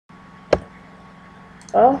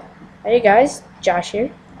Well, hey guys, Josh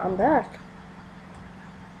here. I'm back.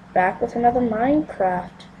 Back with another Minecraft.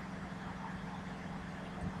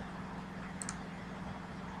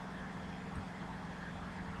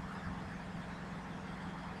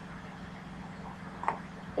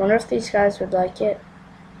 Wonder if these guys would like it.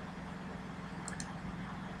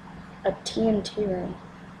 A TNT room.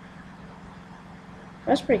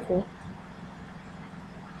 That's pretty cool.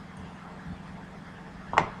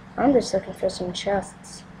 I'm just looking for some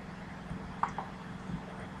chests.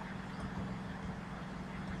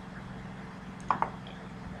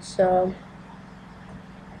 So,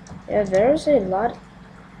 yeah, there's a lot.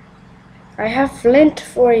 I have flint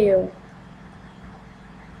for you.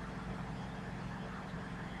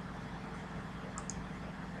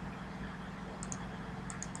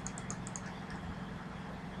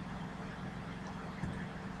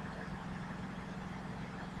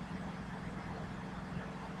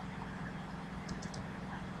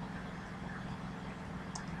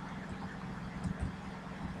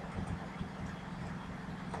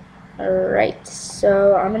 Alright,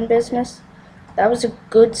 so I'm in business. That was a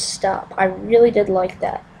good stop. I really did like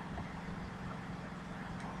that.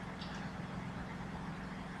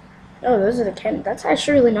 Oh, those are the cannons. That's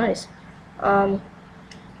actually really nice. Um,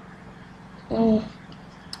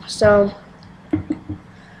 so,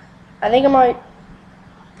 I think I might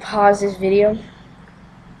pause this video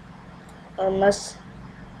unless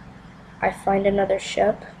I find another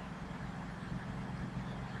ship.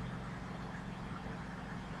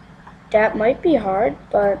 That might be hard,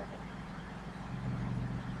 but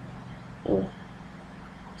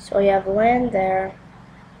so we have land there.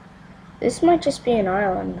 This might just be an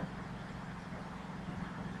island.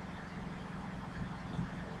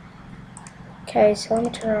 Okay, so let me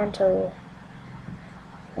turn on to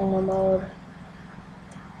normal mode.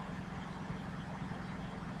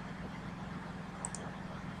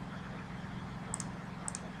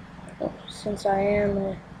 Oh, since I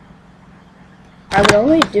am I would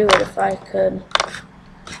only do it if I could.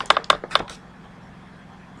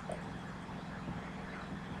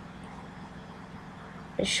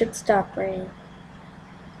 It should stop raining.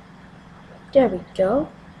 There we go.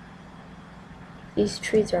 These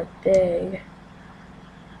trees are big.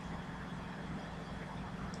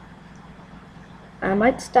 I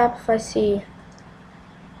might stop if I see.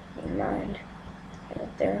 Never mind.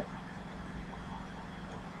 Right there.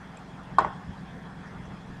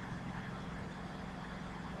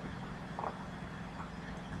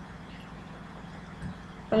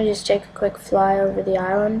 Let me just take a quick fly over the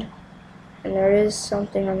island. And there is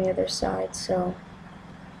something on the other side, so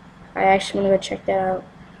I actually want to go check that out.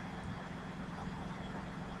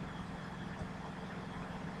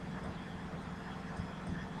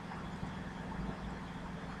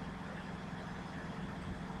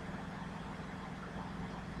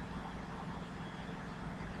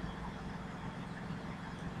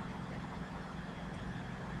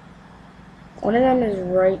 One of them is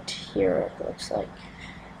right here, it looks like.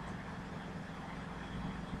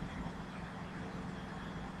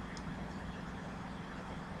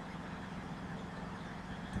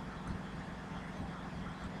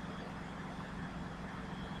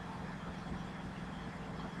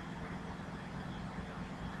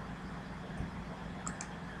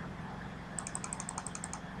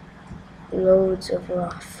 Loads of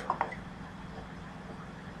rough.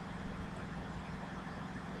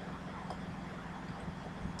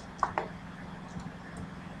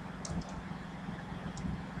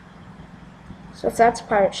 So if that's a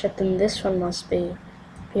pirate ship, then this one must be,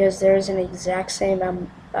 because there is an exact same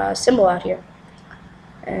symbol out here,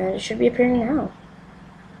 and it should be appearing now.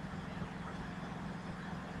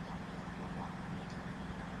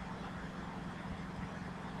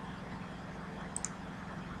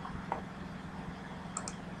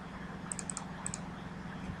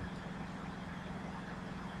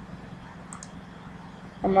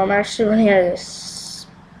 I'm actually running out of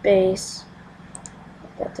space.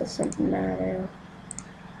 That doesn't matter.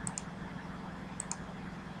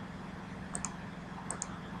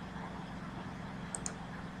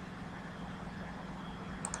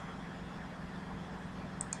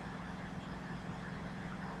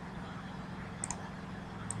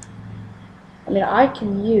 I mean, I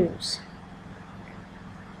can use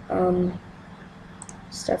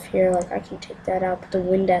stuff here, like I can take that out, put the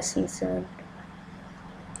wind essence in.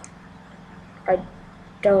 I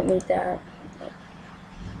don't need that.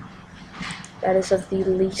 That is of the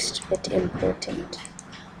least bit important.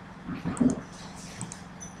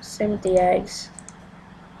 Same with the eggs.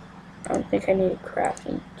 I don't think I need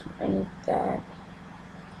crafting. I need that.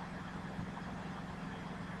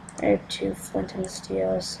 I have 2 flint and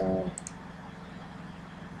steel, so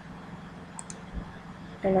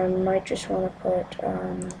And I might just want to put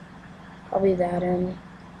probably that in.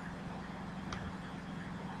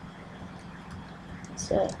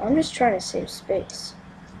 So I'm just trying to save space.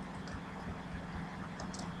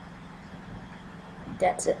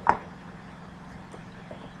 That's it.